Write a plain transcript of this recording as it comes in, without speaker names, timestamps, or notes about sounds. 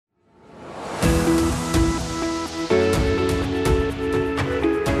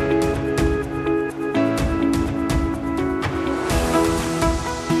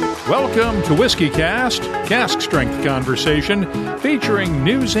Welcome to Whiskey Cast, cask strength conversation featuring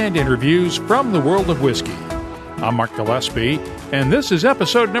news and interviews from the world of whiskey. I'm Mark Gillespie, and this is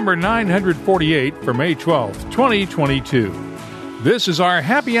episode number 948 for May 12th, 2022. This is our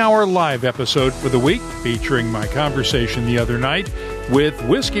happy hour live episode for the week, featuring my conversation the other night with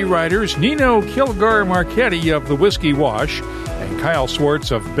whiskey writers Nino Kilgore-Marchetti of The Whiskey Wash and Kyle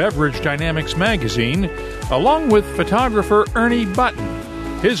Swartz of Beverage Dynamics magazine, along with photographer Ernie Button.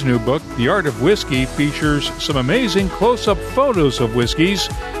 His new book, The Art of Whiskey, features some amazing close-up photos of whiskeys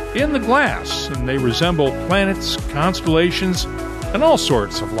in the glass, and they resemble planets, constellations, and all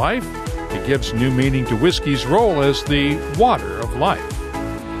sorts of life. It gives new meaning to whiskey's role as the water of life.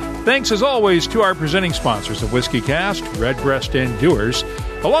 Thanks as always to our presenting sponsors of Whiskey Cast, Redbreast and Dewar's,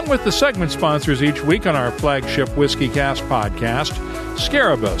 along with the segment sponsors each week on our flagship Whiskey Cast podcast,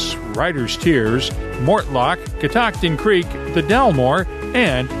 Scarabus, Writer's Tears, Mortlock, Catoctin Creek, the Dalmore,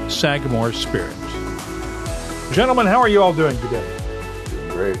 and Sagamore Spirit. Gentlemen, how are you all doing today? Doing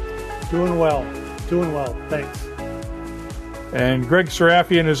great. Doing well. Thanks. And Greg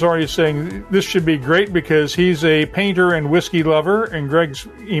Serafian is already saying this should be great because he's a painter and whiskey lover. And Greg's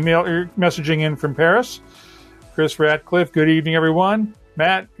messaging in from Paris. Chris Ratcliffe, good evening, everyone.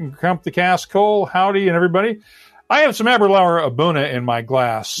 Matt and Crump the Cask Cole, howdy, and everybody. I have some Aberlour Abuna in my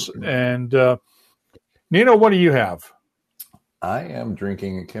glass. And Nino, what do you have? I am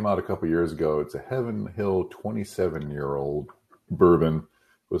drinking, it came out a couple years ago. It's a Heaven Hill 27-year-old bourbon.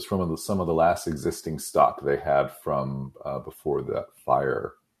 It was from some of the last existing stock they had from before that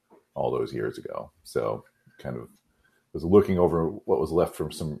fire all those years ago. So kind of was looking over what was left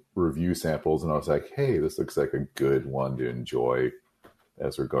from some review samples, and I was like, hey, this looks like a good one to enjoy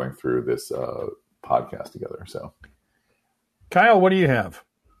as we're going through this podcast together. So, Kyle, what do you have?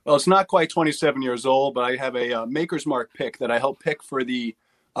 Well, it's not quite 27 years old, but I have a Maker's Mark pick that I helped pick for the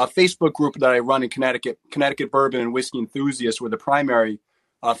Facebook group that I run in Connecticut. Connecticut Bourbon and Whiskey Enthusiasts were the primary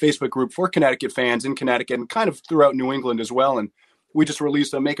Facebook group for Connecticut fans in Connecticut and kind of throughout New England as well. And we just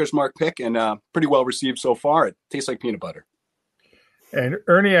released a Maker's Mark pick and pretty well received so far. It tastes like peanut butter. And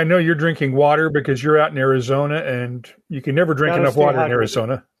Ernie, I know you're drinking water because you're out in Arizona and you can never drink enough water in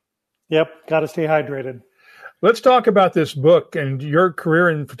Arizona. Yep, got to stay hydrated. Let's talk about this book and your career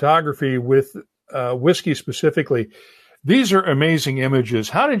in photography with whiskey specifically. These are amazing images.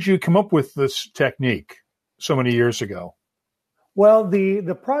 How did you come up with this technique so many years ago? Well,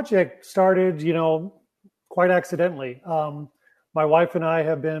 the project started, quite accidentally. My wife and I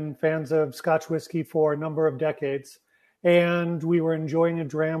have been fans of Scotch whiskey for a number of decades, and we were enjoying a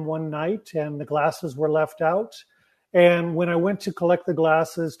dram one night, and the glasses were left out. And when I went to collect the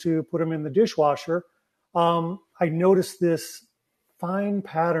glasses to put them in the dishwasher, I noticed this fine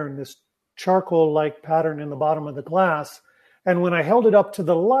pattern, this charcoal-like pattern in the bottom of the glass. And when I held it up to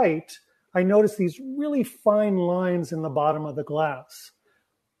the light, I noticed these really fine lines in the bottom of the glass.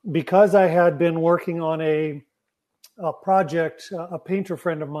 Because I had been working on a project, a painter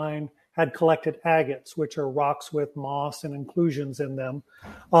friend of mine had collected agates, which are rocks with moss and inclusions in them.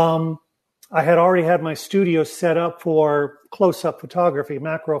 I had already had my studio set up for close-up photography,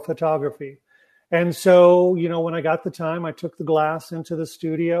 macro photography. And so, when I got the time, I took the glass into the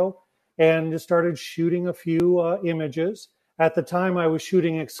studio and just started shooting a few images. At the time, I was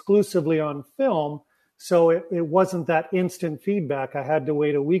shooting exclusively on film, so it wasn't that instant feedback. I had to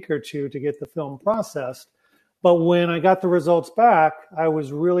wait a week or two to get the film processed. But when I got the results back, I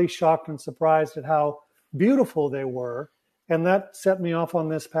was really shocked and surprised at how beautiful they were. And that set me off on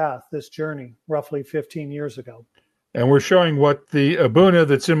this path, this journey, roughly 15 years ago. And we're showing what the Abuna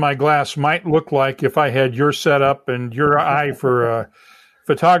that's in my glass might look like if I had your setup and your eye for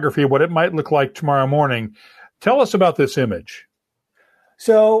photography, what it might look like tomorrow morning. Tell us about this image.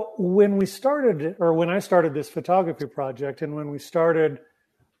 So when I started this photography project and when we started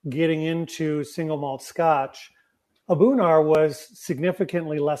getting into single malt Scotch, Abunar was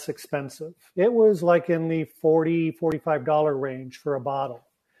significantly less expensive. It was like in the $40, $45 range for a bottle.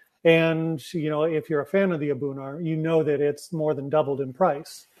 And, if you're a fan of the Abunar, you know that it's more than doubled in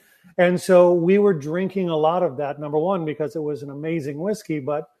price. And so we were drinking a lot of that, number one, because it was an amazing whiskey,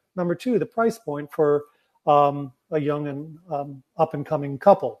 but number two, the price point for a young and up-and-coming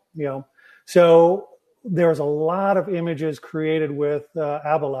couple, So there's a lot of images created with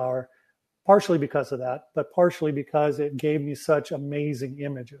Aberlour, partially because of that, but partially because it gave me such amazing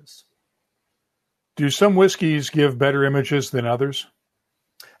images. Do some whiskeys give better images than others?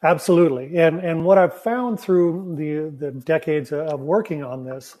 Absolutely. And what I've found through the decades of working on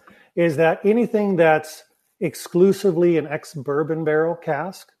this is that anything that's exclusively an ex-bourbon barrel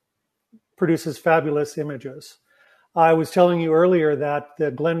cask produces fabulous images. I was telling you earlier that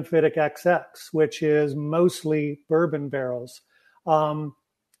the Glenfiddich XX, which is mostly bourbon barrels,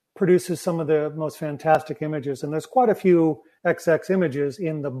 produces some of the most fantastic images. And there's quite a few XX images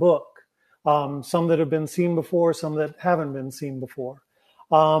in the book, some that have been seen before, some that haven't been seen before.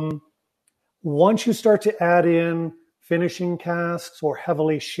 Once you start to add in finishing casks or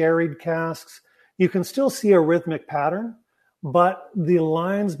heavily sherried casks, you can still see a rhythmic pattern, but the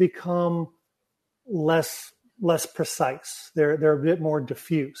lines become less precise. They're a bit more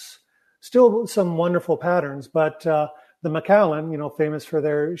diffuse. Still some wonderful patterns, but the Macallan, famous for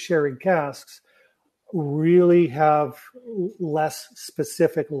their sherried casks, really have less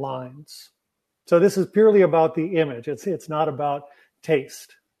specific lines. So this is purely about the image. It's not about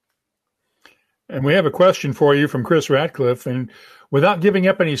taste. And we have a question for you from Chris Ratcliffe. And without giving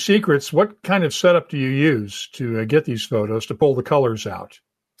up any secrets, what kind of setup do you use to get these photos, to pull the colors out?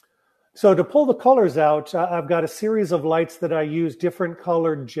 So to pull the colors out, I've got a series of lights that I use different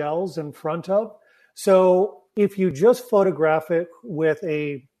colored gels in front of. So if you just photograph it with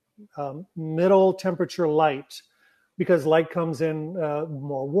a middle temperature light, because light comes in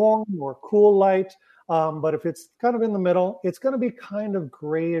more warm, more cool light, but if it's kind of in the middle, it's going to be kind of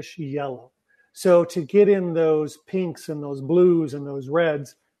grayish yellow. So to get in those pinks and those blues and those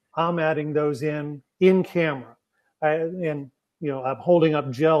reds, I'm adding those in camera. I'm holding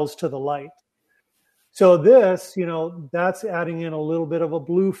up gels to the light. So this, that's adding in a little bit of a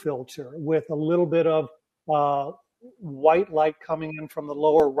blue filter with a little bit of white light coming in from the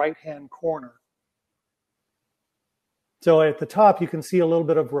lower right-hand corner. So at the top, you can see a little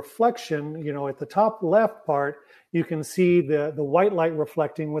bit of reflection. At the top left part, you can see the white light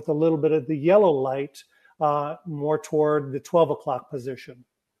reflecting with a little bit of the yellow light more toward the 12 o'clock position.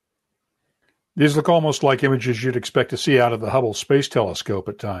 These look almost like images you'd expect to see out of the Hubble Space Telescope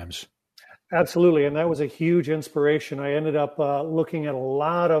at times. Absolutely, and that was a huge inspiration. I ended up looking at a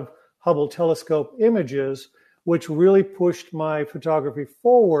lot of Hubble telescope images, which really pushed my photography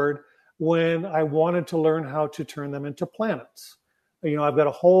forward when I wanted to learn how to turn them into planets. I've got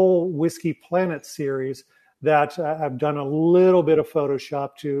a whole whiskey planet series that I've done a little bit of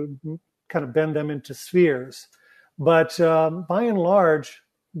Photoshop to kind of bend them into spheres. But by and large,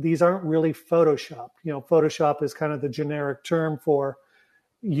 these aren't really Photoshop. Photoshop is kind of the generic term for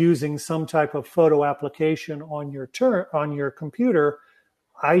using some type of photo application on your computer.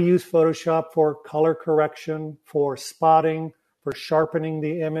 I use Photoshop for color correction, for spotting, for sharpening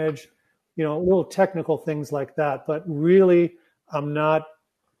the image, little technical things like that. But really, I'm not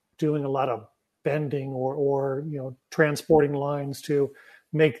doing a lot of bending or transporting lines to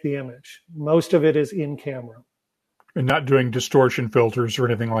make the image. Most of it is in camera. And not doing distortion filters or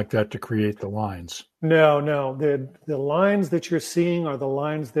anything like that to create the lines. No. The lines that you're seeing are the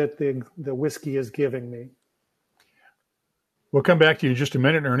lines that the whiskey is giving me. We'll come back to you in just a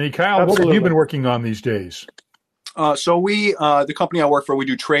minute, Ernie. Kyle, Absolutely. What have you been working on these days? So we, the company I work for, we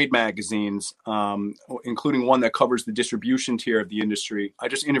do trade magazines, including one that covers the distribution tier of the industry. I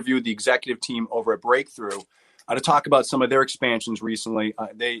just interviewed the executive team over at Breakthrough to talk about some of their expansions recently.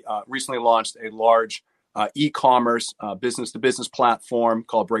 They recently launched a large e-commerce business-to-business platform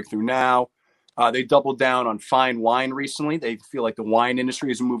called Breakthrough Now. They doubled down on fine wine recently. They feel like the wine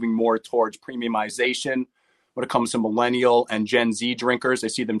industry is moving more towards premiumization when it comes to millennial and Gen Z drinkers. They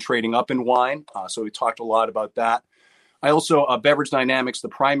see them trading up in wine. So we talked a lot about that. I also, Beverage Dynamics, the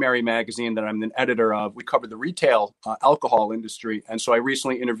primary magazine that I'm an editor of, we covered the retail alcohol industry. And so I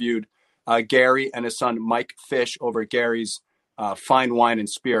recently interviewed Gary and his son, Mike Fish, over at Gary's Fine Wine and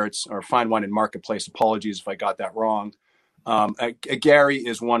Spirits, or Fine Wine and Marketplace. Apologies if I got that wrong. Gary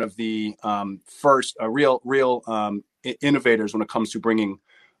is one of the first real innovators when it comes to bringing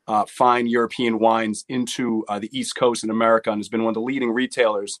fine European wines into the East Coast in America, and has been one of the leading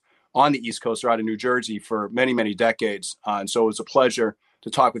retailers on the East Coast or out of New Jersey for many, many decades. And so it was a pleasure to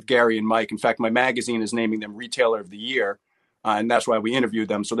talk with Gary and Mike. In fact, my magazine is naming them Retailer of the Year, and that's why we interviewed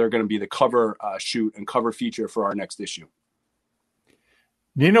them. So they're going to be the cover shoot and cover feature for our next issue.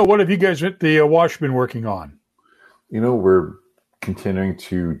 Nino, what have you guys at the Wash been working on? We're continuing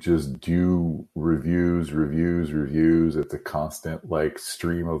to just do reviews. It's a constant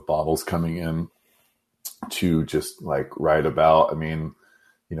stream of bottles coming in to just write about.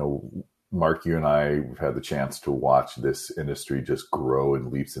 Mark, you and I have had the chance to watch this industry just grow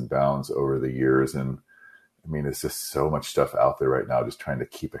in leaps and bounds over the years. And it's just so much stuff out there right now, just trying to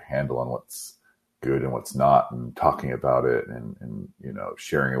keep a handle on what's good and what's not, and talking about it and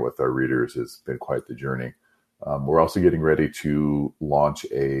sharing it with our readers has been quite the journey. We're also getting ready to launch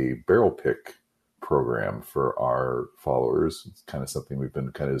a barrel pick program for our followers. It's kind of something we've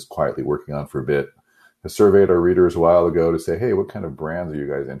been kind of just quietly working on for a bit, surveyed our readers a while ago to say, hey, what kind of brands are you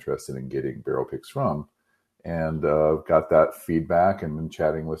guys interested in getting barrel picks from? And got that feedback and been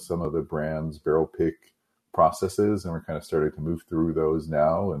chatting with some of the brands' barrel pick processes, and we're kind of starting to move through those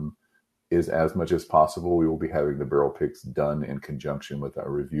now. And is as much as possible, we will be having the barrel picks done in conjunction with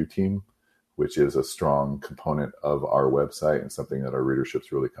our review team, which is a strong component of our website and something that our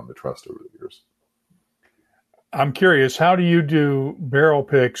readership's really come to trust over the years. I'm curious, how do you do barrel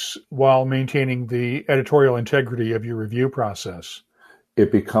picks while maintaining the editorial integrity of your review process?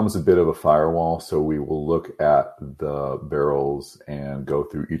 It becomes a bit of a firewall. So we will look at the barrels and go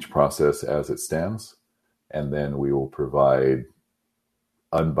through each process as it stands. And then we will provide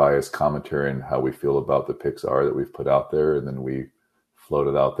unbiased commentary on how we feel about the picks are that we've put out there. And then we float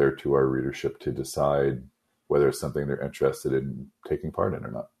it out there to our readership to decide whether it's something they're interested in taking part in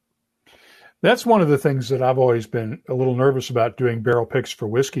or not. That's one of the things that I've always been a little nervous about doing barrel picks for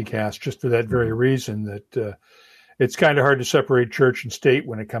Whiskey Cast, just for that very reason that it's kind of hard to separate church and state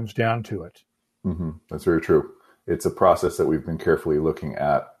when it comes down to it. Mm-hmm. That's very true. It's a process that we've been carefully looking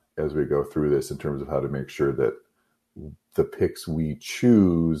at as we go through this in terms of how to make sure that the picks we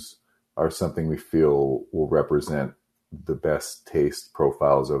choose are something we feel will represent the best taste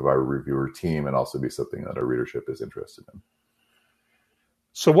profiles of our reviewer team and also be something that our readership is interested in.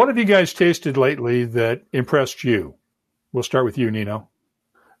 So what have you guys tasted lately that impressed you? We'll start with you, Nino.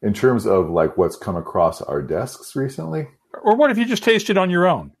 In terms of like what's come across our desks recently? Or what have you just tasted on your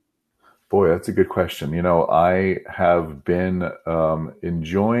own? Boy, that's a good question. I have been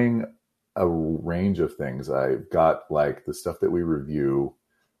enjoying a range of things. I've got like the stuff that we review,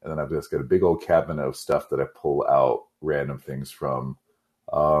 and then I've just got a big old cabinet of stuff that I pull out random things from.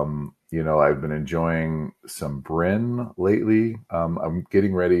 I've been enjoying some Bryn lately. I'm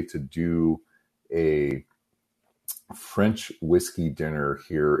getting ready to do a French whiskey dinner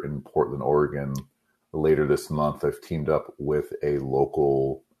here in Portland, Oregon later this month. I've teamed up with a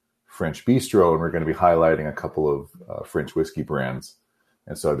local French bistro, and we're going to be highlighting a couple of French whiskey brands.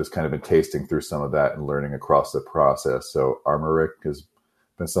 And so I've just kind of been tasting through some of that and learning across the process. So Armoric has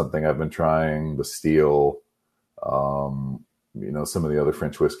been something I've been trying, Bastille, some of the other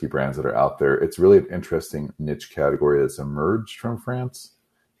French whiskey brands that are out there. It's really an interesting niche category that's emerged from France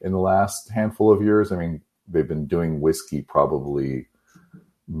in the last handful of years. I mean, they've been doing whiskey probably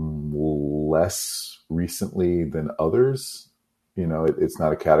less recently than others. It's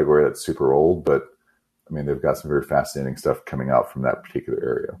not a category that's super old, but I mean, they've got some very fascinating stuff coming out from that particular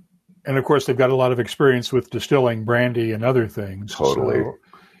area. And of course, they've got a lot of experience with distilling brandy and other things. Totally. So,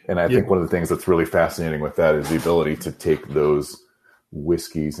 and I think one of the things that's really fascinating with that is the ability to take those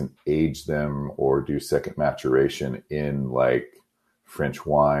whiskeys and age them or do second maturation in like French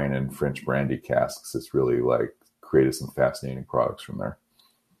wine and French brandy casks. It's really like created some fascinating products from there.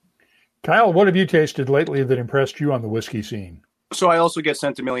 Kyle, what have you tasted lately that impressed you on the whiskey scene? So I also get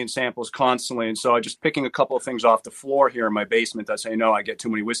sent a million samples constantly. And so I'm just picking a couple of things off the floor here in my basement that say, no, I get too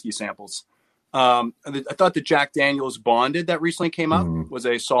many whiskey samples. I thought the Jack Daniel's Bonded that recently came out was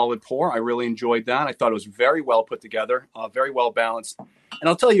a solid pour. I really enjoyed that. I thought it was very well put together, very well balanced. And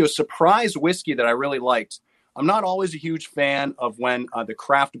I'll tell you a surprise whiskey that I really liked. I'm not always a huge fan of when the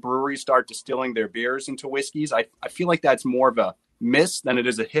craft breweries start distilling their beers into whiskeys. I feel like that's more of a miss than it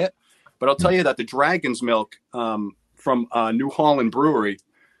is a hit. But I'll tell you that the Dragon's Milk from New Holland Brewery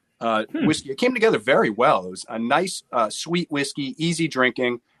whiskey, it came together very well. It was a nice, sweet whiskey, easy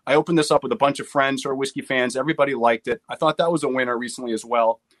drinking. I opened this up with a bunch of friends who are whiskey fans. Everybody liked it. I thought that was a winner recently as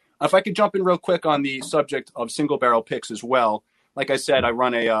well. If I could jump in real quick on the subject of single barrel picks as well. Like I said, I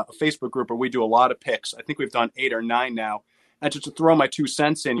run a Facebook group where we do a lot of picks. I think we've done 8 or 9 now. And just to throw my 2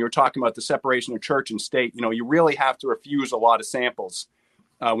 cents in, you were talking about the separation of church and state. You really have to refuse a lot of samples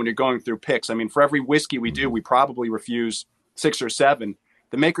when you're going through picks. I mean, for every whiskey we do, we probably refuse 6 or 7.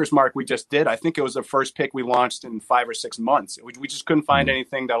 The Maker's Mark we just did, I think it was the first pick we launched in 5 or 6 months. We just couldn't find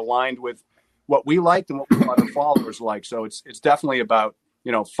anything that aligned with what we liked and what we thought our followers liked. So it's definitely about,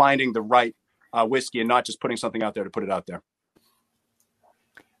 finding the right whiskey and not just putting something out there to put it out there.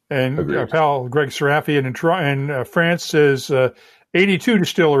 And our pal Greg Serafian in France says 82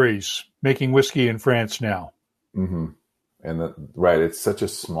 distilleries making whiskey in France now. Mm-hmm. And it's such a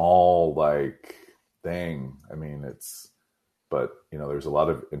small thing. I mean, but there's a lot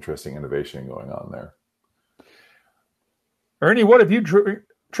of interesting innovation going on there. Ernie, what have you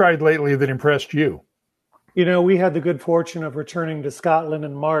tried lately that impressed you? We had the good fortune of returning to Scotland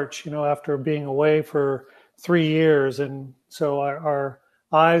in March, after being away for 3 years. And so our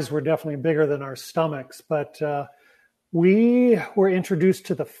eyes were definitely bigger than our stomachs. But we were introduced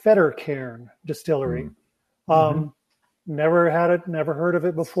to the Fettercairn distillery. Never had it, never heard of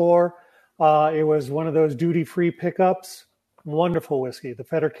it before. It was one of those duty-free pickups. Wonderful whiskey, the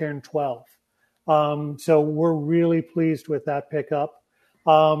Fettercairn 12. So we're really pleased with that pickup.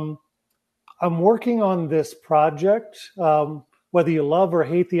 I'm working on this project. Whether you love or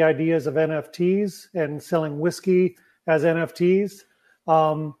hate the ideas of NFTs and selling whiskey as NFTs,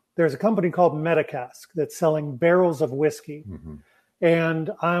 there's a company called Metacask that's selling barrels of whiskey. Mm-hmm. And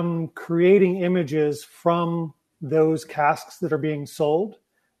I'm creating images from those casks that are being sold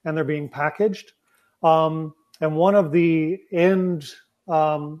and they're being packaged. And one of the end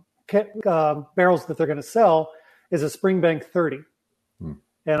barrels that they're going to sell is a Springbank 30. Hmm.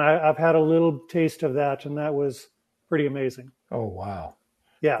 And I've had a little taste of that, and that was pretty amazing. Oh, wow.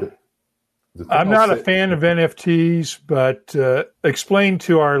 Yeah. I'm not a fan of NFTs, but explain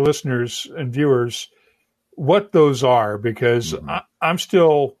to our listeners and viewers what those are, because mm-hmm. I'm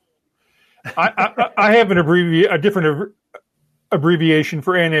still, I have a different abbreviation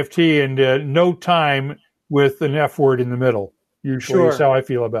for NFT, and no time with an F word in the middle. Usually is how I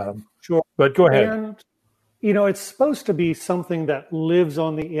feel about them. Sure. But go ahead. And, it's supposed to be something that lives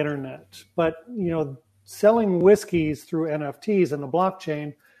on the internet, but, selling whiskeys through NFTs and the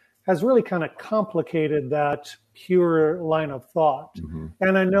blockchain has really kind of complicated that pure line of thought. Mm-hmm.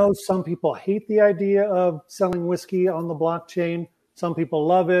 And I know some people hate the idea of selling whiskey on the blockchain. Some people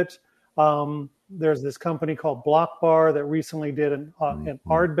love it. There's this company called Block Bar that recently did an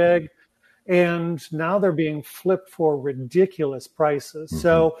Ardbeg, and now they're being flipped for ridiculous prices. Mm-hmm.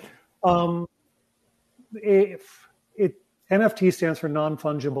 So NFT stands for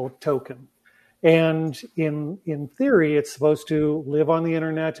non-fungible token. And in theory, it's supposed to live on the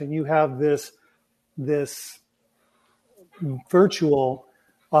internet, and you have this virtual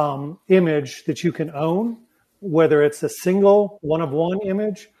image that you can own, whether it's a single one-of-one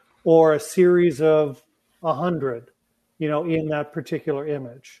image or a series of 100, in that particular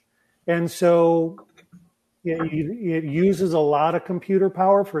image. And so it uses a lot of computer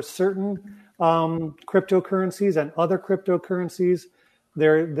power for certain cryptocurrencies, and other cryptocurrencies,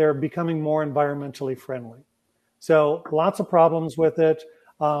 they're becoming more environmentally friendly. So lots of problems with it.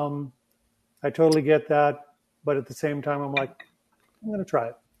 I totally get that. But at the same time, I'm like, I'm going to try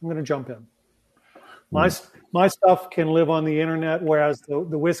it. I'm going to jump in. My stuff can live on the internet, whereas the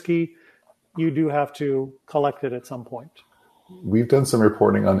whiskey, you do have to collect it at some point. We've done some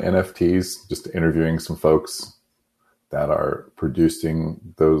reporting on NFTs, just interviewing some folks that are producing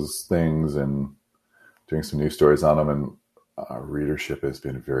those things and doing some news stories on them. And our readership has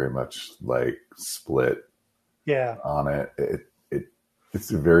been very much split on it.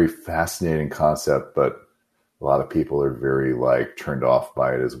 It's a very fascinating concept, but a lot of people are very turned off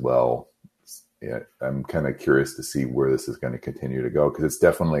by it as well. I'm kind of curious to see where this is going to continue to go, because it's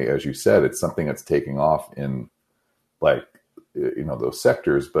definitely, as you said, it's something that's taking off in those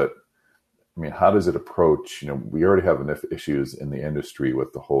sectors. But I mean, how does it approach? We already have enough issues in the industry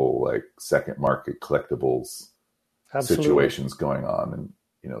with the whole second market collectibles situations going on, and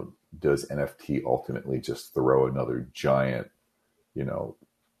does NFT ultimately just throw another giant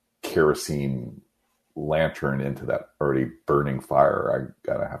kerosene lantern into that already burning fire? I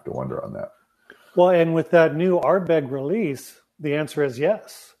gotta have to wonder on that. Well, and with that new Ardbeg release, the answer is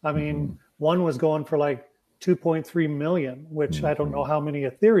yes. I mean, one was going for 2.3 million, which I don't know how many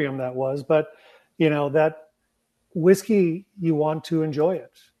Ethereum that was, but that whiskey, you want to enjoy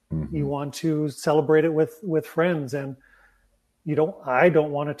it. Mm-hmm. You want to celebrate it with friends, and I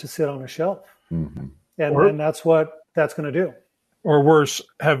don't want it to sit on a shelf. Mm-hmm. And that's what that's going to do. Or worse,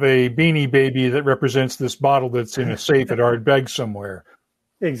 have a Beanie Baby that represents this bottle that's in a safe at Ardbeg somewhere.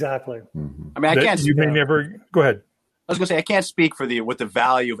 Exactly. Mm-hmm. I mean, I can't. You may never. Go ahead. I was going to say, I can't speak for what the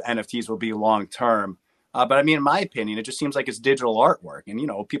value of NFTs will be long term. But I mean, in my opinion, it just seems like it's digital artwork.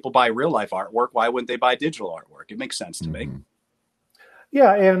 And, people buy real life artwork. Why wouldn't they buy digital artwork? It makes sense to me.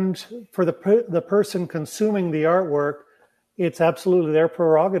 Yeah. And for the person consuming the artwork, it's absolutely their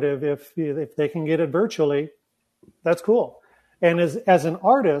prerogative. If they can get it virtually, that's cool. And as an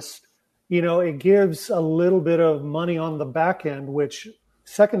artist, it gives a little bit of money on the back end, which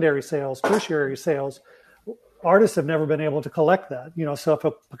secondary sales, tertiary sales, artists have never been able to collect that. So if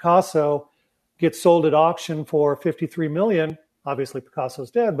a Picasso gets sold at auction for 53 million, obviously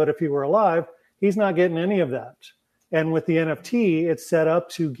Picasso's dead, but if he were alive, he's not getting any of that. And with the NFT, it's set up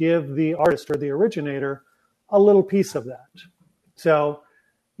to give the artist or the originator a little piece of that. So,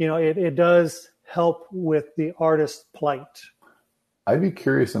 it does help with the artist's plight. I'd be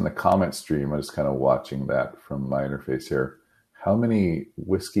curious in the comment stream, I was kind of watching that from my interface here, how many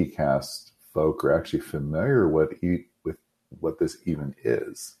Whiskey Cast folk are actually familiar with what this even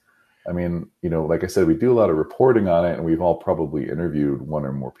is. I mean, like I said, we do a lot of reporting on it, and we've all probably interviewed one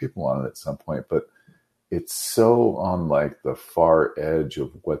or more people on it at some point, but it's so on like the far edge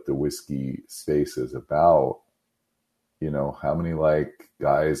of what the whiskey space is about. How many like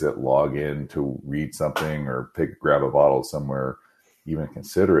guys that log in to read something or grab a bottle somewhere even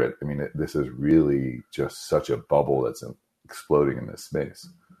consider it? I mean, this is really just such a bubble that's exploding in this space.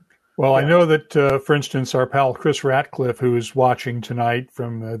 Well, I know that, for instance, our pal Chris Ratcliffe, who is watching tonight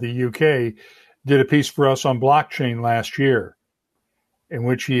from the UK, did a piece for us on blockchain last year, in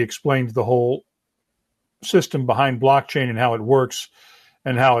which he explained the whole system behind blockchain and how it works,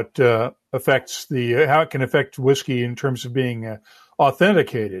 and how it affects how it can affect whiskey in terms of being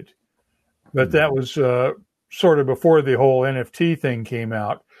authenticated. But that was sort of before the whole NFT thing came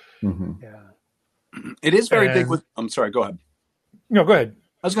out. Mm-hmm. Yeah, it is very big with. I'm sorry. Go ahead. No, go ahead.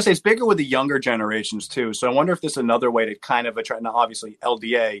 I was going to say it's bigger with the younger generations too. So I wonder if this is another way to kind of attract. Now, obviously,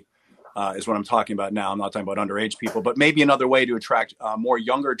 LDA is what I'm talking about now. I'm not talking about underage people, but maybe another way to attract more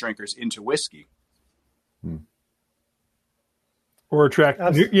younger drinkers into whiskey. Or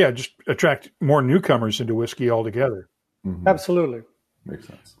attract more newcomers into whiskey altogether. Mm-hmm. Absolutely. Makes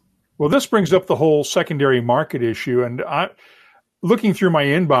sense. Well, this brings up the whole secondary market issue. And looking through my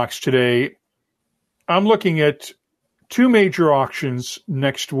inbox today, I'm looking at 2 major auctions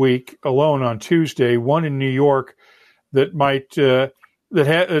next week alone on Tuesday, one in New York that might,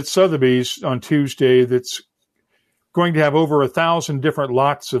 at Sotheby's on Tuesday, that's going to have over 1,000 different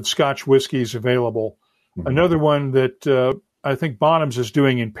lots of Scotch whiskeys available. Mm-hmm. Another one that I think Bonhams is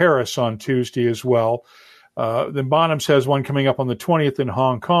doing in Paris on Tuesday as well. Then Bonhams has one coming up on the 20th in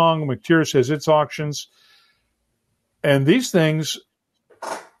Hong Kong. McTier's has its auctions. And these things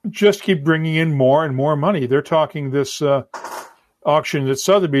just keep bringing in more and more money. They're talking this auction at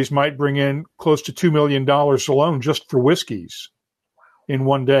Sotheby's might bring in close to $2 million alone just for whiskeys in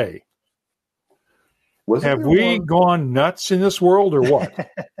one day. Have we gone nuts in this world or what?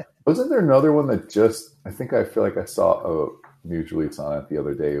 Wasn't there another one that I feel like I saw a news release on it the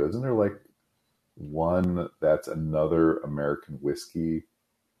other day. Isn't there like one that's another American whiskey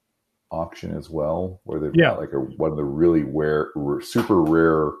auction as well, where they've got like one of the really super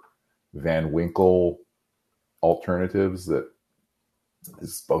rare Van Winkle alternatives that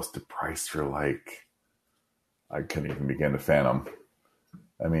is supposed to price for like, I couldn't even begin to fathom.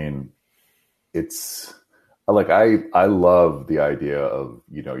 I mean, it's like, I love the idea of,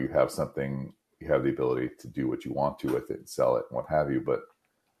 you have something, you have the ability to do what you want to with it and sell it and what have you. But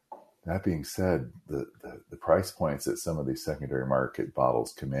that being said, the price points that some of these secondary market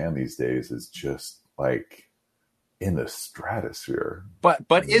bottles command these days is just like in the stratosphere.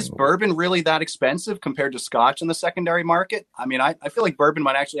 But is bourbon really that expensive compared to Scotch in the secondary market? I mean, I feel like bourbon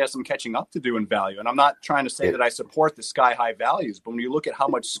might actually have some catching up to do in value. And I'm not trying to say that I support the sky high values, but when you look at how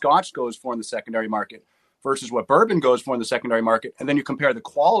much Scotch goes for in the secondary market versus what bourbon goes for in the secondary market, and then you compare the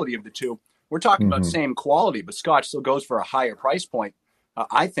quality of the two, we're talking about same quality, but Scotch still goes for a higher price point,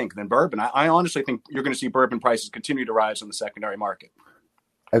 I think, than bourbon. I honestly think you're going to see bourbon prices continue to rise in the secondary market.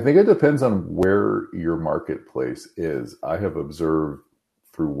 I think it depends on where your marketplace is. I have observed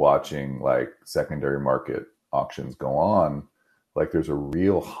through watching like secondary market auctions go on, like there's a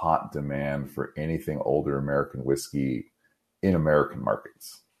real hot demand for anything older American whiskey in American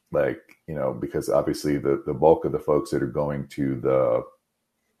markets. Like, because obviously the bulk of the folks that are going to the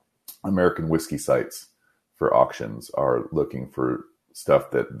American whiskey sites for auctions are looking for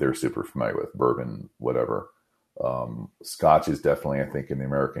stuff that they're super familiar with, bourbon, whatever. Scotch is definitely, I think, in the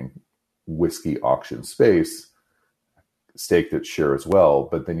American whiskey auction space, staked its share as well.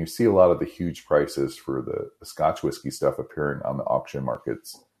 But then you see a lot of the huge prices for the Scotch whiskey stuff appearing on the auction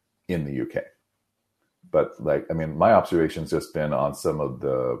markets in the UK. But like, I mean, my observation's just been on some of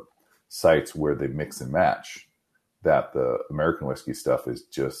the sites where they mix and match, that the American whiskey stuff is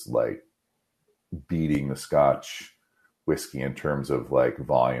just like beating the Scotch whiskey in terms of like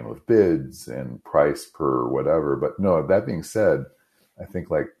volume of bids and price per whatever. But no, that being said, I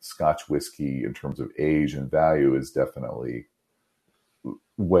think like Scotch whiskey in terms of age and value is definitely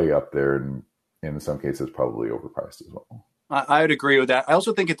way up there, and in some cases probably overpriced as well. I would agree with that. I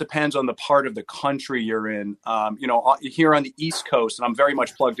also think it depends on the part of the country you're in. Here on the East Coast, and I'm very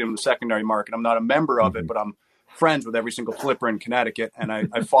much plugged into the secondary market. I'm not a member of it, but I'm friends with every single flipper in Connecticut, and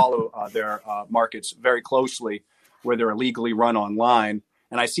I follow their markets very closely, where they're illegally run online.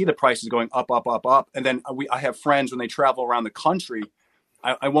 And I see the prices going up, up, up, up. And then I have friends when they travel around the country.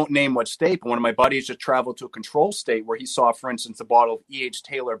 I won't name what state, but one of my buddies just traveled to a control state where he saw, for instance, a bottle of E.H.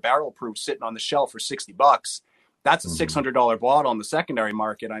 Taylor Barrel Proof sitting on the shelf for $60. That's a $600 bottle on the secondary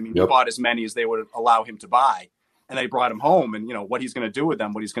market. I mean, he bought as many as they would allow him to buy. and they brought them home, and what he's going to do with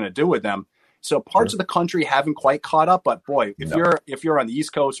them. So parts of the country haven't quite caught up, but boy, if you're on the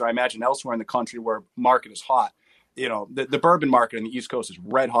East Coast, or I imagine elsewhere in the country where market is hot, the bourbon market in the East Coast is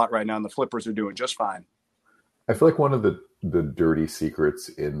red hot right now, and the flippers are doing just fine. I feel like one of the dirty secrets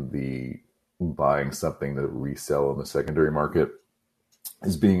in the buying something to resell in the secondary market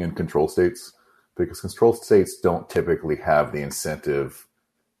is being in control states, because control states don't typically have the incentive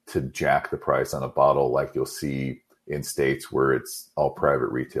to jack the price on a bottle like you'll see in states where it's all private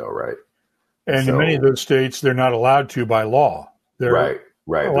retail, right? And in many of those states, they're not allowed to by law. They're right.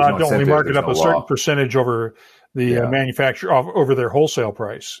 allowed to only market up a certain percentage over the manufacturer, over their wholesale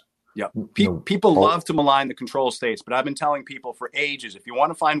price. Yeah, people love to malign the control states, but I've been telling people for ages, if you want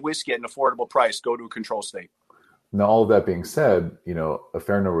to find whiskey at an affordable price, go to a control state. Now, all of that being said, a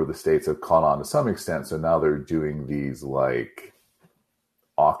fair number of the states have caught on to some extent, so now they're doing these like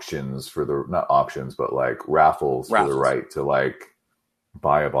auctions not auctions, but like raffles for the right to like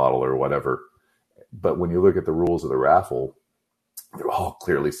buy a bottle or whatever. But when you look at the rules of the raffle, they're all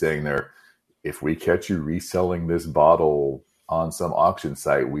clearly saying there, if we catch you reselling this bottle on some auction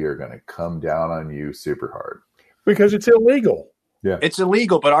site, we are going to come down on you super hard. Because it's illegal. Yeah, it's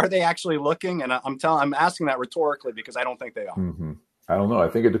illegal, but are they actually looking? And I'm asking that rhetorically because I don't think they are. Mm-hmm. I don't know. I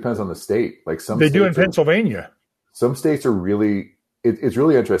think it depends on the state. Like they do in Pennsylvania. Some states are really. It's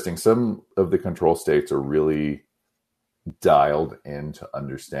really interesting. Some of the control states are really dialed into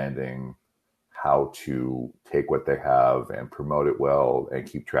understanding how to take what they have and promote it well and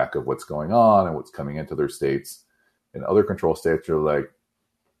keep track of what's going on and what's coming into their states. And other control states are like,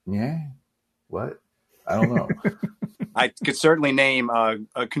 yeah, what? I don't know. I could certainly name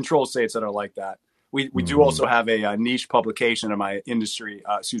control states that are like that. We do also have a niche publication in my industry,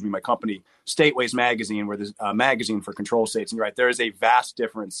 my company, Stateways Magazine, where there's a magazine for control states. And you're right, there is a vast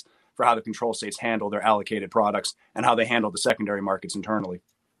difference for how the control states handle their allocated products and how they handle the secondary markets internally.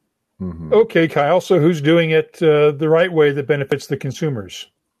 Mm-hmm. Okay, Kyle. So who's doing it the right way that benefits the consumers?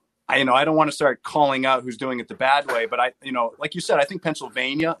 I don't want to start calling out who's doing it the bad way, but like you said, I think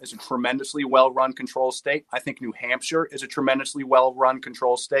Pennsylvania is a tremendously well-run control state. I think New Hampshire is a tremendously well-run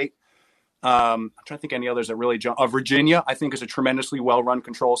control state. I'm trying to think any others that really jump. Virginia, I think, is a tremendously well-run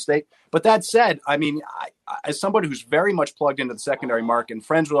control state. But that said, I as somebody who's very much plugged into the secondary market and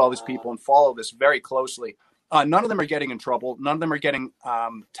friends with all these people and follow this very closely, none of them are getting in trouble. None of them are getting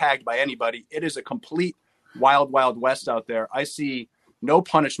tagged by anybody. It is a complete wild, wild west out there. I see no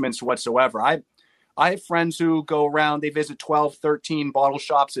punishments whatsoever. I have friends who go around, they visit 12, 13 bottle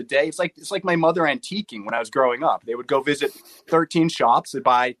shops a day. It's like my mother antiquing when I was growing up. They would go visit 13 shops, they'd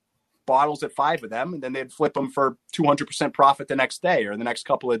buy bottles at 5 of them, and then they'd flip them for 200% profit the next day or the next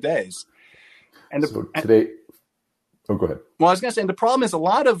couple of days. And go ahead. Well, I was going to say, and the problem is a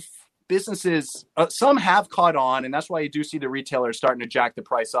lot of businesses, some have caught on, and that's why you do see the retailers starting to jack the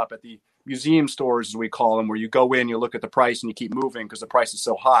price up at the museum stores, as we call them, where you go in, you look at the price, and you keep moving because the price is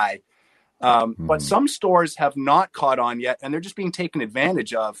so high. But some stores have not caught on yet, and they're just being taken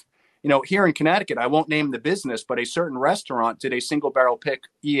advantage of. Here in Connecticut, I won't name the business, but a certain restaurant did a single barrel pick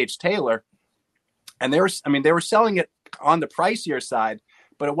E.H. Taylor, and they were selling it on the pricier side,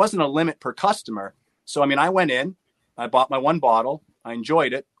 but it wasn't a limit per customer. So, I went in, I bought my one bottle, I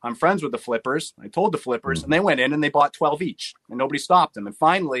enjoyed it. I'm friends with the flippers. I told the flippers, and they went in and they bought 12 each, and nobody stopped them. And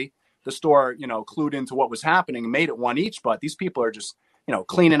finally, the store, clued into what was happening and made it one each. But these people are just,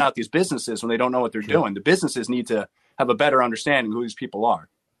 cleaning out these businesses when they don't know what they're doing. The businesses need to have a better understanding of who these people are.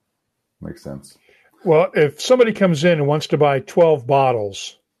 Makes sense. Well, if somebody comes in and wants to buy 12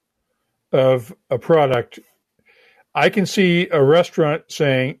 bottles of a product, I can see a restaurant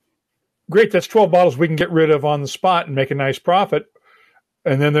saying, great, that's 12 bottles we can get rid of on the spot and make a nice profit.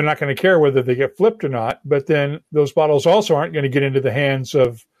 And then they're not going to care whether they get flipped or not. But then those bottles also aren't going to get into the hands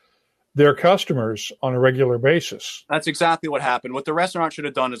of their customers on a regular basis. That's exactly what happened. What the restaurant should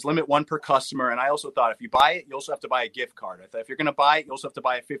have done is limit one per customer. And I also thought if you buy it, you also have to buy a gift card. I thought if you're going to buy it, you also have to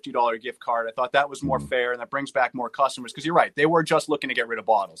buy a $50 gift card. I thought that was more fair, and that brings back more customers. Because you're right, they were just looking to get rid of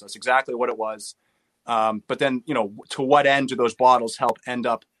bottles. That's exactly what it was. But then, to what end do those bottles help end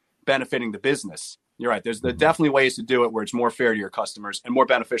up benefiting the business? You're right. There's definitely ways to do it where it's more fair to your customers and more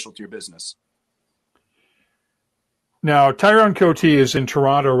beneficial to your business. Now, Tyrone Cote is in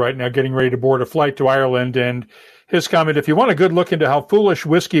Toronto right now getting ready to board a flight to Ireland, and his comment, if you want a good look into how foolish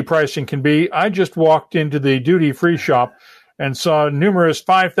whiskey pricing can be, I just walked into the duty-free shop and saw numerous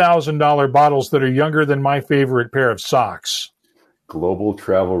 $5,000 bottles that are younger than my favorite pair of socks. Global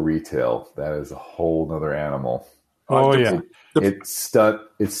travel retail, that is a whole nother animal. Oh, yeah. It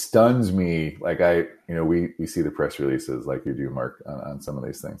stuns me. Like we see the press releases like you do, Mark, on some of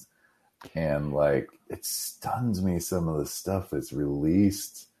these things. And like, it stuns me, some of the stuff that's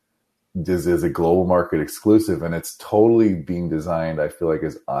released just as a global market exclusive, and it's totally being designed, I feel like,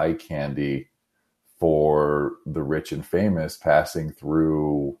 as eye candy for the rich and famous passing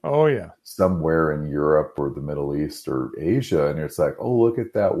through somewhere in Europe or the Middle East or Asia. And it's like, oh, look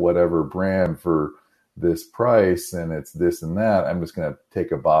at that whatever brand for this price, and it's this and that. I'm just going to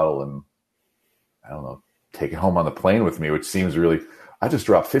take a bottle and, I don't know, take it home on the plane with me, which seems really, I just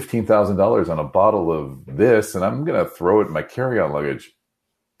dropped $15,000 on a bottle of this, and I'm going to throw it in my carry-on luggage.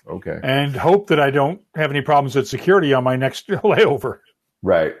 Okay. And hope that I don't have any problems at security on my next layover.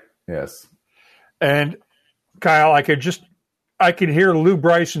 Right. Yes. And Kyle, I could hear Lou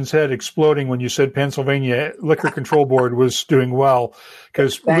Bryson's head exploding when you said Pennsylvania Liquor Control Board was doing well,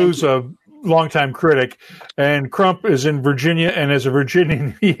 because Lou's a longtime critic, and Crump is in Virginia, and as a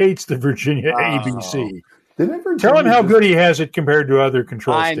Virginian, he hates the Virginia ABC. Tell him how good he has it compared to other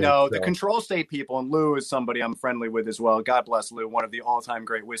control states. I know. The control state people, and Lou is somebody I'm friendly with as well. God bless Lou, one of the all-time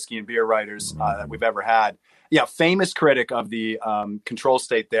great whiskey and beer writers that we've ever had. Yeah, famous critic of the control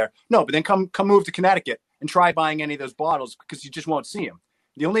state there. No, but then come move to Connecticut and try buying any of those bottles, because you just won't see them.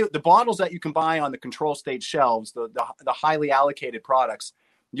 The bottles that you can buy on the control state shelves, the highly allocated products,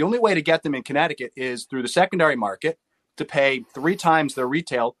 the only way to get them in Connecticut is through the secondary market to pay 3 times their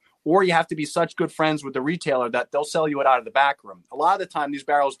retail, or you have to be such good friends with the retailer that they'll sell you it out of the back room. A lot of the time, these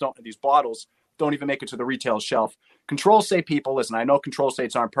bottles don't even make it to the retail shelf. Control state people, listen, I know control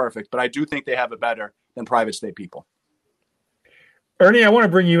states aren't perfect, but I do think they have it better than private state people. Ernie, I want to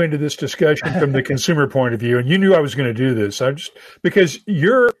bring you into this discussion from the consumer point of view, and you knew I was going to do this. Because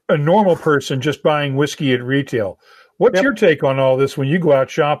you're a normal person just buying whiskey at retail. What's your take on all this when you go out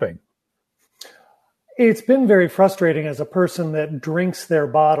shopping? It's been very frustrating as a person that drinks their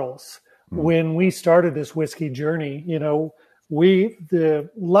bottles. When we started this whiskey journey, the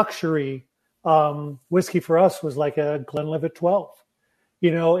luxury whiskey for us was like a Glenlivet 12,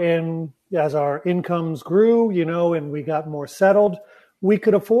 and as our incomes grew, and we got more settled, we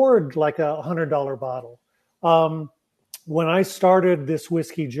could afford like a $100 bottle. When I started this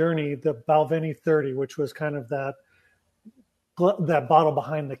whiskey journey, the Balvenie 30, which was kind of that bottle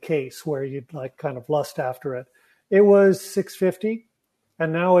behind the case where you'd like kind of lust after it, it was $650,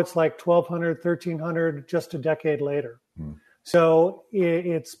 and now it's like $1,200, $1,300 just a decade later. So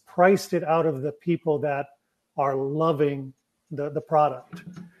it's priced it out of the people that are loving the product.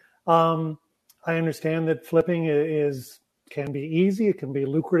 I understand that flipping can be easy, it can be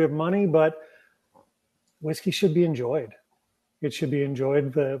lucrative money, but whiskey should be enjoyed. It should be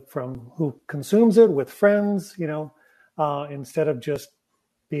enjoyed from who consumes it, with friends, instead of just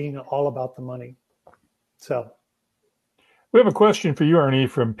being all about the money. So we have a question for you, Ernie,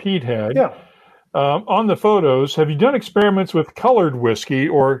 from Pete Head. Yeah. On the photos, have you done experiments with colored whiskey,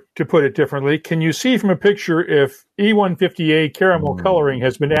 or to put it differently, can you see from a picture if E150A caramel coloring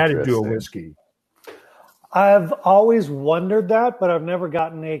has been added to a whiskey? I've always wondered that, but I've never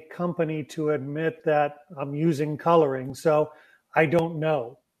gotten a company to admit that I'm using coloring, so I don't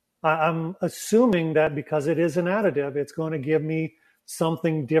know. I'm assuming that because it is an additive, it's going to give me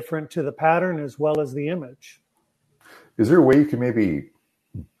something different to the pattern as well as the image. Is there a way you can maybe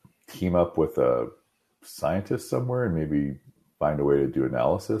team up with a scientist somewhere and maybe find a way to do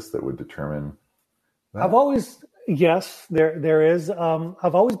analysis that would determine that? Yes, there is.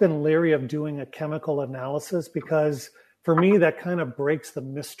 I've always been leery of doing a chemical analysis because for me, that kind of breaks the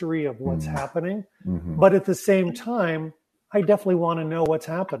mystery of what's happening. But at the same time, I definitely want to know what's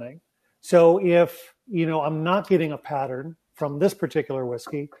happening. So if, I'm not getting a pattern from this particular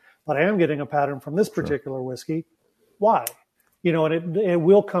whiskey, but I am getting a pattern from this particular whiskey, why? And it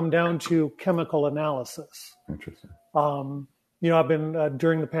will come down to chemical analysis. Interesting. I've been,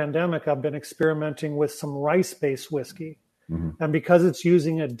 during the pandemic, I've been experimenting with some rice-based whiskey. And because it's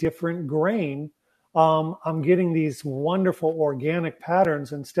using a different grain, I'm getting these wonderful organic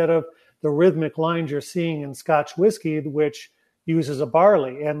patterns instead of the rhythmic lines you're seeing in Scotch whiskey, which uses a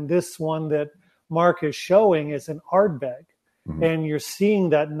barley. And this one that Mark is showing is an Ardbeg. And you're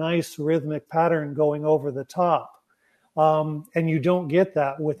seeing that nice rhythmic pattern going over the top. And you don't get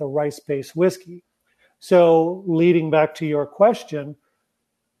that with a rice-based whiskey. So leading back to your question,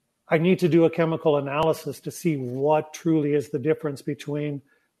 I need to do a chemical analysis to see what truly is the difference between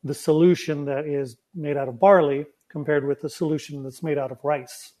the solution that is made out of barley compared with the solution that's made out of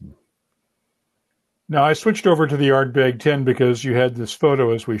rice. Now, I switched over to the Ardbeg 10 because you had this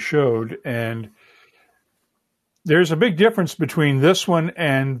photo as we showed, and there's a big difference between this one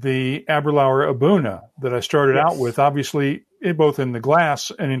and the Aberlour Abuna that I started out with, obviously, both in the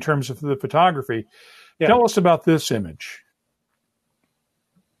glass and in terms of the photography. Yeah. Tell us about this image.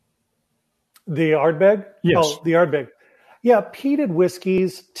 The Ardbeg? Yes. Oh, the Ardbeg. Yeah, peated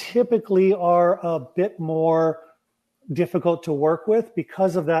whiskeys typically are a bit more difficult to work with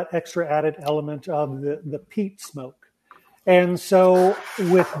because of that extra added element of the peat smoke. And so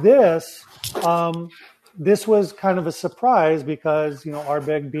with this, this was kind of a surprise because,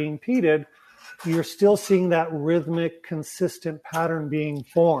 Ardbeg being peated, you're still seeing that rhythmic, consistent pattern being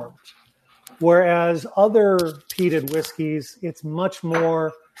formed. Whereas other peated whiskeys, it's much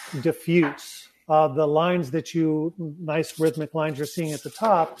more diffuse. The lines nice rhythmic lines you're seeing at the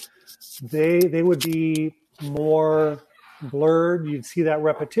top, they would be more blurred. You'd see that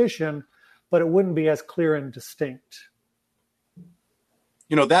repetition, but it wouldn't be as clear and distinct.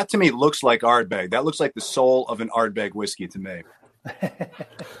 That to me looks like Ardbeg. That looks like the soul of an Ardbeg whiskey to me.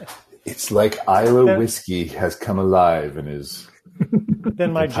 It's like Iowa whiskey has come alive and is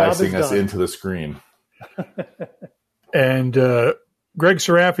then my job is enticing us done. into the screen. And Greg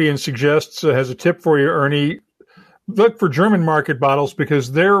Serafian suggests, has a tip for you, Ernie. Look for German market bottles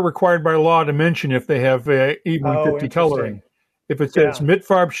because they're required by law to mention if they have E150 coloring. If it says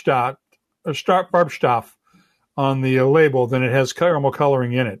Mitfarbstoff or Farbstoff on the label, then it has caramel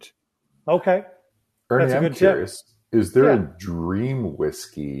coloring in it. Okay. Ernie, That's a I'm good curious. tip. Is there a dream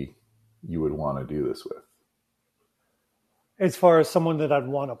whiskey you would want to do this with? As far as someone that I'd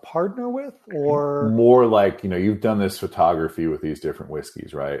want to partner with, or more like, you've done this photography with these different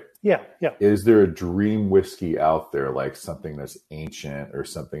whiskeys, right? Yeah. Is there a dream whiskey out there, like something that's ancient or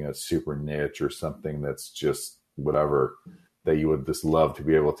something that's super niche or something that's just whatever that you would just love to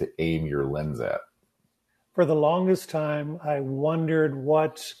be able to aim your lens at? For the longest time, I wondered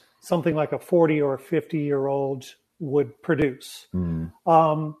what something like a 40 or 50-year-old would produce.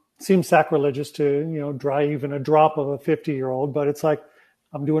 Seems sacrilegious to, dry even a drop of a 50-year-old, but it's like,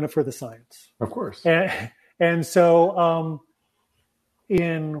 I'm doing it for the science. Of course. And so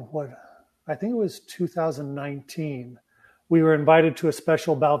in I think it was 2019, we were invited to a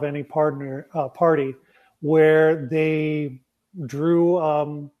special Balvenie party where they drew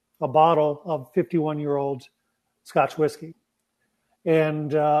a bottle of 51-year-old Scotch whiskey. And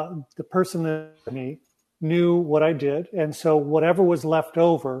the person that me knew what I did. And so whatever was left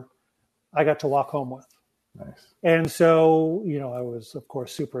over, I got to walk home with. Nice. And so, I was, of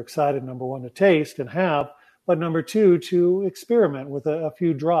course, super excited, number one, to taste and have, but number two, to experiment with a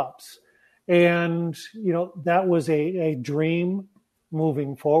few drops. And, that was a dream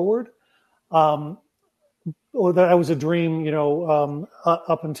moving forward. Or that was a dream,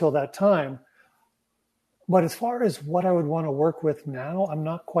 up until that time. But as far as what I would want to work with now, I'm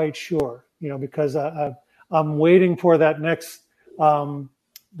not quite sure, because I'm waiting for that next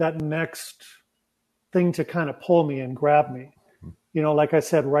thing to kind of pull me and grab me. Like I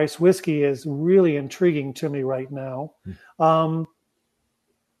said, rice whiskey is really intriguing to me right now. But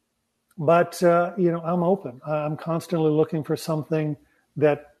I'm open. I'm constantly looking for something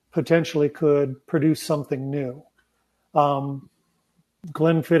that potentially could produce something new.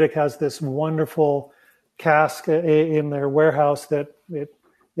 Glenfiddich has this wonderful cask in their warehouse that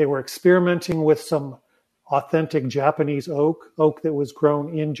they were experimenting with some authentic Japanese oak that was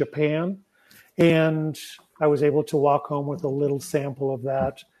grown in Japan. And I was able to walk home with a little sample of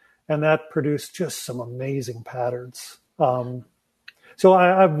that. And that produced just some amazing patterns. So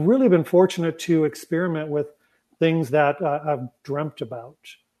I've really been fortunate to experiment with things that I've dreamt about.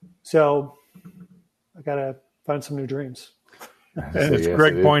 So I got to find some new dreams. And as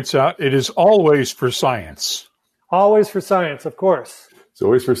Greg points out, it is always for science. Always for science, of course. It's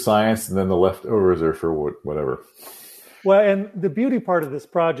always for science, and then the leftovers are for whatever. Well, and the beauty part of this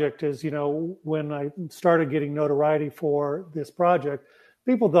project is, when I started getting notoriety for this project,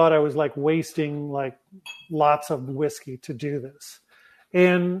 people thought I was wasting lots of whiskey to do this.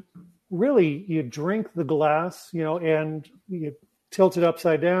 And really, you drink the glass, and you tilt it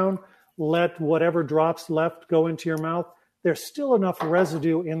upside down, let whatever drops left go into your mouth. There's still enough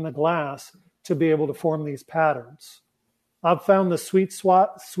residue in the glass to be able to form these patterns. I've found the sweet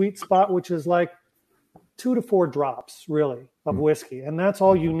spot, which is 2 to 4 drops, really, of whiskey. And that's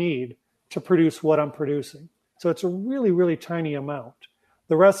all you need to produce what I'm producing. So it's a really, really tiny amount.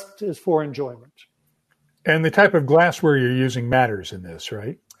 The rest is for enjoyment. And the type of glassware you're using matters in this,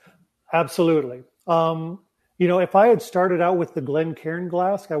 right? Absolutely. If I had started out with the Glencairn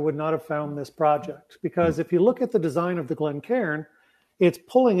glass, I would not have found this project. Because if you look at the design of the Glencairn, it's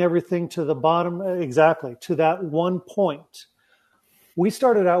pulling everything to the bottom, exactly, to that one point. We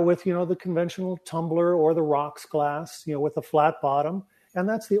started out with, the conventional tumbler or the rocks glass, with a flat bottom. And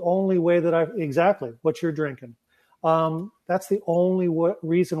that's the only way that exactly what you're drinking. That's the only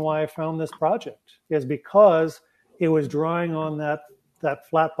reason why I found this project, is because it was drawing on that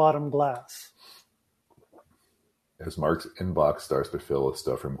flat bottom glass. as Mark's inbox starts to fill with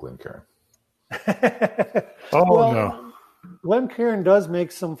stuff from Glencairn. No. Glencairn does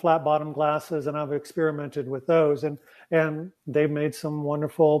make some flat bottom glasses, and I've experimented with those, and they've made some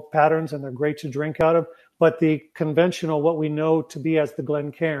wonderful patterns, and they're great to drink out of. But the conventional, what we know to be as the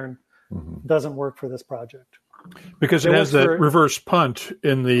Glencairn, doesn't work for this project because it has that reverse punt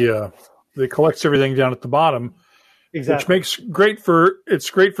in the that collects everything down at the bottom, exactly. Which makes great for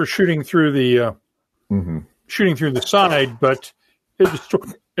shooting through the side, but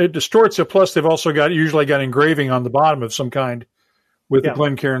it distorts it. Plus, they've also usually got engraving on the bottom of some kind with the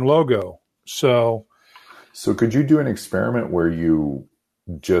Glencairn logo. So could you do an experiment where you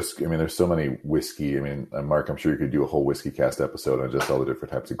there's so many whiskey. Mark, I'm sure you could do a whole whiskey cast episode on just all the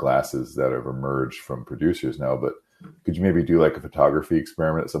different types of glasses that have emerged from producers now, but could you maybe do like a photography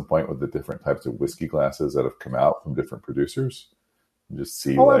experiment at some point with the different types of whiskey glasses that have come out from different producers? And just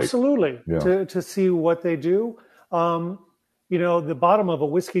see absolutely. Yeah. To see what they do. The bottom of a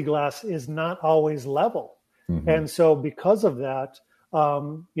whiskey glass is not always level. Mm-hmm. And so because of that,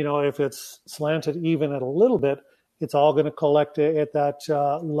 if it's slanted even at a little bit, it's all going to collect at that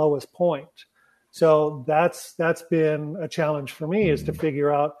lowest point. So that's been a challenge for me, is to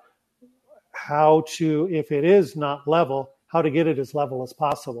figure out how to, if it is not level, how to get it as level as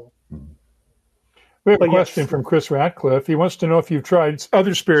possible. We have a question from Chris Ratcliffe. He wants to know if you've tried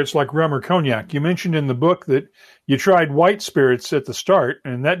other spirits like rum or cognac. You mentioned in the book that you tried white spirits at the start,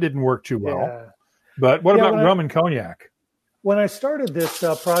 and that didn't work too well. Yeah. But what about rum and cognac? When I started this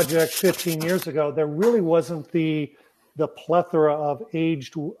project 15 years ago, there really wasn't the plethora of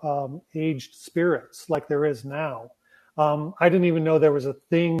aged spirits like there is now. I didn't even know there was a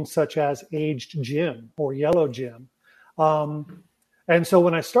thing such as aged gin or yellow gin. And so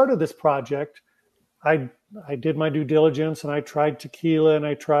when I started this project, I did my due diligence, and I tried tequila, and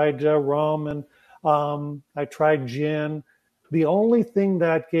I tried rum, and I tried gin. The only thing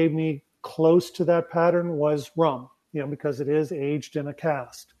that gave me close to that pattern was rum, because it is aged in a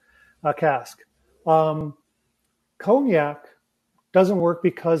cask. Cognac doesn't work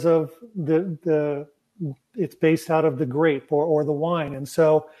because of it's based out of the grape or the wine. And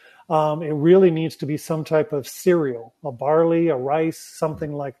so it really needs to be some type of cereal, a barley, a rice,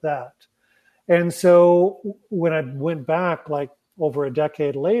 something like that. And so when I went back like over a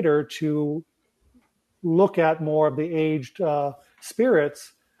decade later to look at more of the aged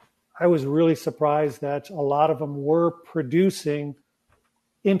spirits, I was really surprised that a lot of them were producing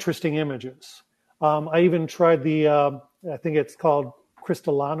interesting images. I even tried I think it's called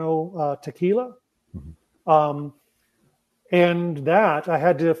Cristalano tequila. Mm-hmm. And that, I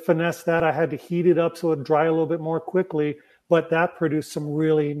had to finesse that. I had to heat it up so it would dry a little bit more quickly, but that produced some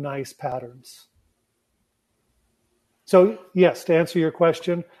really nice patterns. So yes, to answer your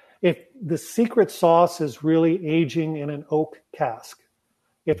question, if the secret sauce is really aging in an oak cask,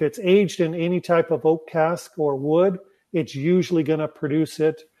 if it's aged in any type of oak cask or wood, it's usually going to produce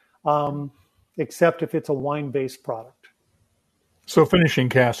it, except if it's a wine-based product. So finishing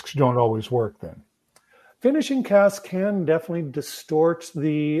casks don't always work then? Finishing casks can definitely distort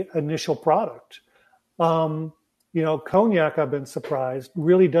the initial product. Cognac, I've been surprised,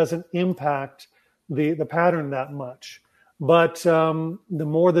 really doesn't impact the pattern that much. But the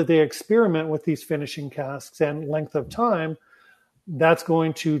more that they experiment with these finishing casks and length of time, that's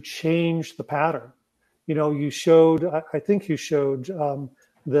going to change the pattern. I think you showed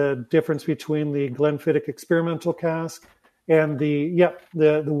the difference between the Glenfiddich experimental cask and the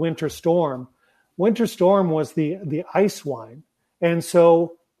Winter Storm. Winter Storm was the ice wine. And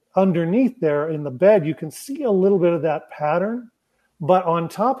so underneath there in the bed, you can see a little bit of that pattern, but on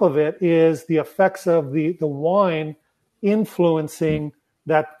top of it is the effects of the wine influencing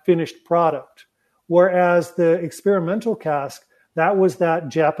that finished product. Whereas the experimental cask, that was that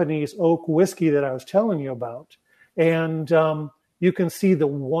Japanese oak whiskey that I was telling you about. And you can see the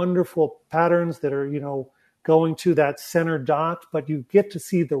wonderful patterns that are, going to that center dot, but you get to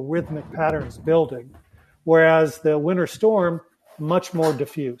see the rhythmic patterns building. Whereas the Winter Storm, much more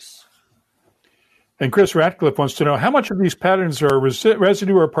diffuse. And Chris Ratcliffe wants to know, how much of these patterns are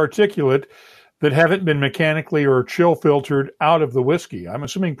residue or particulate that haven't been mechanically or chill filtered out of the whiskey? I'm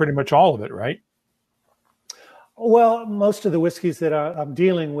assuming pretty much all of it, right? Well, most of the whiskeys that I'm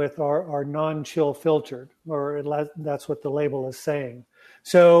dealing with are non-chill filtered, or that's what the label is saying.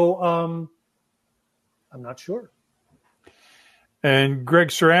 So I'm not sure. And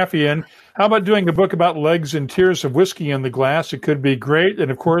Greg Serafian, how about doing a book about legs and tiers of whiskey in the glass? It could be great. And,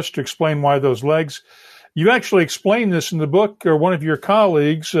 of course, to explain why those legs. You actually explain this in the book, or one of your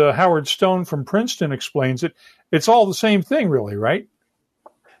colleagues, Howard Stone from Princeton, explains it. It's all the same thing, really, right?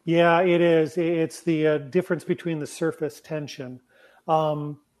 Yeah, it is. It's the difference between the surface tension.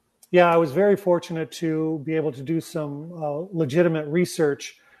 Yeah, I was very fortunate to be able to do some legitimate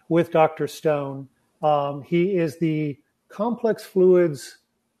research with Dr. Stone. He is the complex fluids,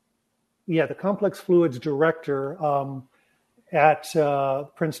 the complex fluids director at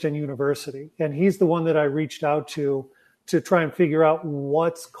Princeton University, and he's the one that I reached out to try and figure out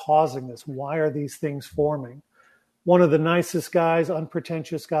what's causing this. Why are these things forming? One of the nicest guys,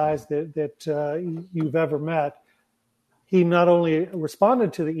 unpretentious guys that you've ever met. He not only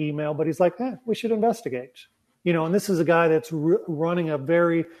responded to the email, but he's like, we should investigate. And this is a guy that's running a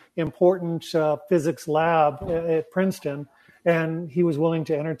very important physics lab at Princeton, and he was willing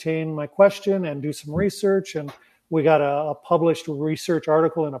to entertain my question and do some research, and we got a published research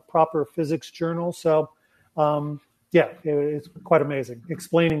article in a proper physics journal. So, it's quite amazing,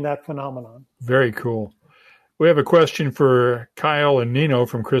 explaining that phenomenon. Very cool. We have a question for Kyle and Nino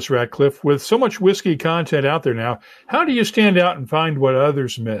from Chris Ratcliffe. With so much whiskey content out there now, how do you stand out and find what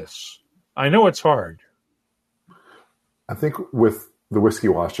others miss? I know it's hard. I think with the Whiskey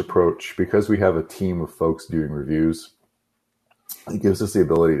Wash approach, because we have a team of folks doing reviews, it gives us the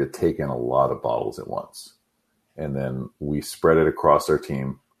ability to take in a lot of bottles at once. And then we spread it across our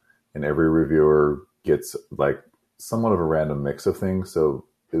team, and every reviewer gets like somewhat of a random mix of things. So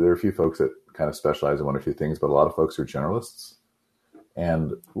there are a few folks that kind of specialize in one or two things, but a lot of folks are generalists.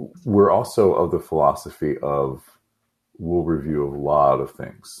 And we're also of the philosophy of we'll review a lot of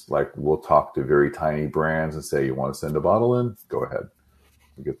things. Like we'll talk to very tiny brands and say, you want to send a bottle in? Go ahead.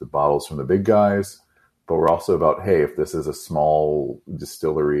 We get the bottles from the big guys, but we're also about, hey, if this is a small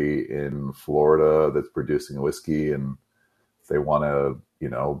distillery in Florida that's producing a whiskey and if they want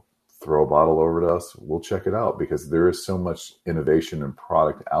to, throw a bottle over to us, we'll check it out, because there is so much innovation and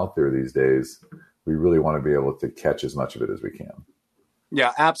product out there these days. We really want to be able to catch as much of it as we can.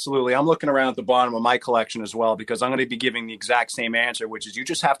 Yeah, absolutely. I'm looking around at the bottom of my collection as well, because I'm going to be giving the exact same answer, which is you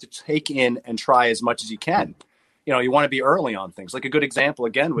just have to take in and try as much as you can. You want to be early on things. Like a good example,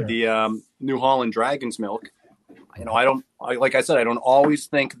 again, with the New Holland Dragon's Milk. Like I said, I don't always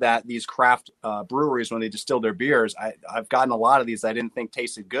think that these craft breweries, when they distill their beers, I've gotten a lot of these I didn't think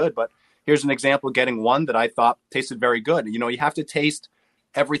tasted good, but here's an example of getting one that I thought tasted very good. You have to taste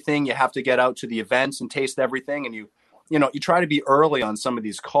everything. You have to get out to the events and taste everything. And you try to be early on some of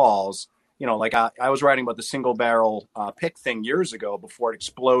these calls. Like I was writing about the single barrel pick thing years ago before it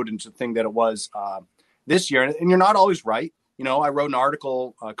exploded into the thing that it was this year. And you're not always right. I wrote an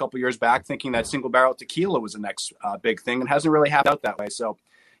article a couple years back thinking that single barrel tequila was the next big thing, and hasn't really happened out that way. So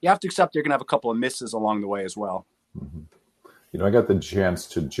you have to accept you're going to have a couple of misses along the way as well. Mm-hmm. I got the chance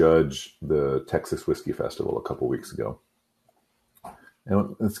to judge the Texas Whiskey Festival a couple weeks ago.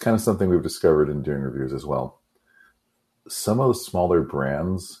 And it's kind of something we've discovered in doing reviews as well. Some of the smaller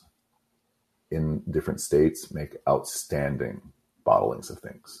brands in different states make outstanding bottlings of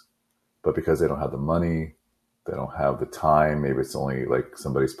things. But because they don't have the money, they don't have the time, maybe it's only like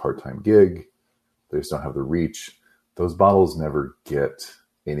somebody's part-time gig, they just don't have the reach, those bottles never get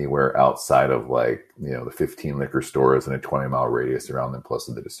anywhere outside of the 15 liquor stores in a 20-mile radius around them, plus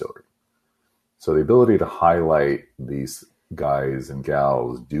the distillery. So the ability to highlight these guys and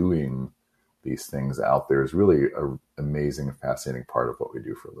gals doing these things out there is really an amazing and fascinating part of what we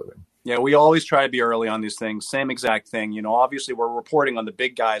do for a living. Yeah, we always try to be early on these things. Same exact thing. Obviously we're reporting on the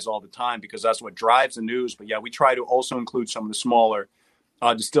big guys all the time because that's what drives the news. But yeah, we try to also include some of the smaller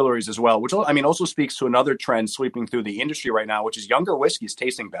distilleries as well, which also speaks to another trend sweeping through the industry right now, which is younger whiskeys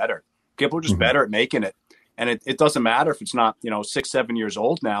tasting better. People are just better at making it. And it doesn't matter if it's not, 6-7 years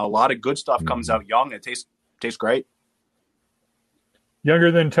old now. A lot of good stuff comes out young. And it tastes great.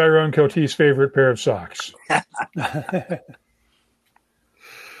 Younger than Tyrone Cote's favorite pair of socks.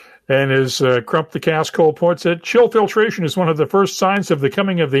 And as Crump the Cask Hole points it, chill filtration is one of the first signs of the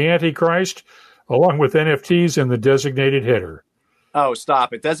coming of the Antichrist, along with NFTs and the designated hitter. Oh,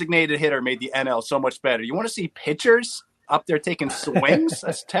 stop it. Designated hitter made the NL so much better. You want to see pitchers up there taking swings?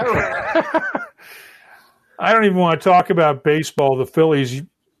 That's terrible. I don't even want to talk about baseball. The Phillies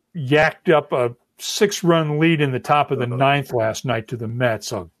yacked up a 6-run lead in the top of the 9th last night to the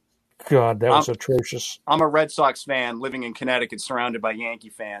Mets. Oh, God, that was atrocious. I'm a Red Sox fan living in Connecticut, surrounded by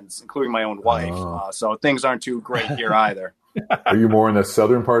Yankee fans, including my own wife. So things aren't too great here either. Are you more in the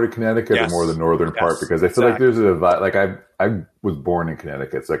southern part of Connecticut or more the northern part? Because I feel like there's a divide. Like I was born in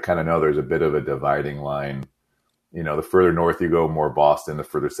Connecticut, so I kind of know there's a bit of a dividing line. The further north you go, more Boston. The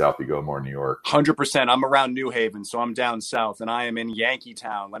further south you go, more New York. 100%. I'm around New Haven, so I'm down south, and I am in Yankee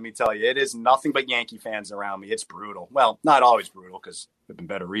Town. Let me tell you, it is nothing but Yankee fans around me. It's brutal. Well, not always brutal because they've been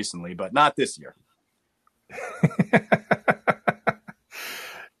better recently, but not this year.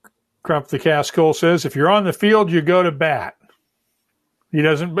 Crump the Cascole says, if you're on the field, you go to bat.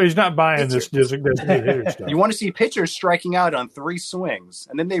 He's not buying this designated hitter stuff. You want to see pitchers striking out on 3 swings,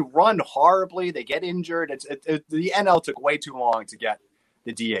 and then they run horribly. They get injured. The NL took way too long to get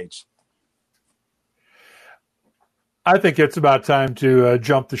the DH. I think it's about time to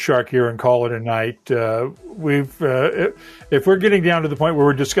jump the shark here and call it a night. If we're getting down to the point where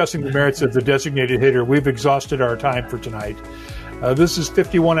we're discussing the merits of the designated hitter, we've exhausted our time for tonight. This is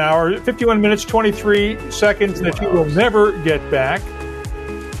 51 minutes, 23 seconds that you will never get back.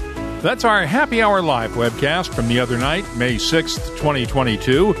 That's our Happy Hour Live webcast from the other night, May 6th,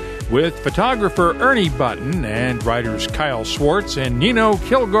 2022, with photographer Ernie Button and writers Kyle Swartz and Nino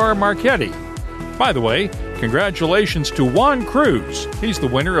Kilgore-Marchetti. By the way, congratulations to Juan Cruz. He's the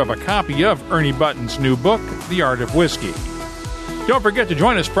winner of a copy of Ernie Button's new book, The Art of Whiskey. Don't forget to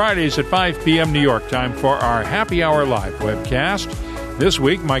join us Fridays at 5 p.m. New York time for our Happy Hour Live webcast. This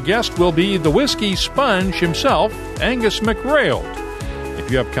week, my guest will be the whiskey sponge himself, Angus McRailed.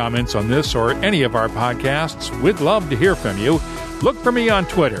 If you have comments on this or any of our podcasts, we'd love to hear from you. Look for me on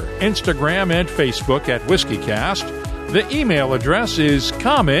Twitter, Instagram, and Facebook at WhiskeyCast. The email address is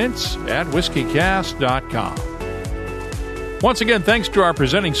comments@whiskeycast.com. Once again, thanks to our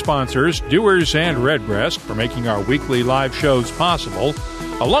presenting sponsors, Dewar's and Redbreast, for making our weekly live shows possible,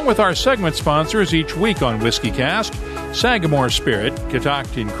 along with our segment sponsors each week on WhiskeyCast, Sagamore Spirit,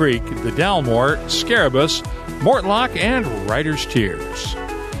 Catoctin Creek, the Dalmore, Scarabus, Mortlock, and Writer's Tears.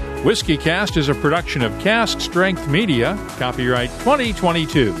 WhiskeyCast is a production of Cask Strength Media, copyright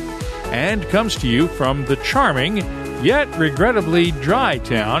 2022, and comes to you from the charming, yet regrettably dry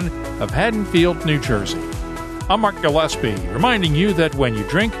town of Haddonfield, New Jersey. I'm Mark Gillespie, reminding you that when you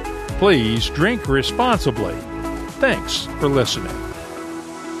drink, please drink responsibly. Thanks for listening.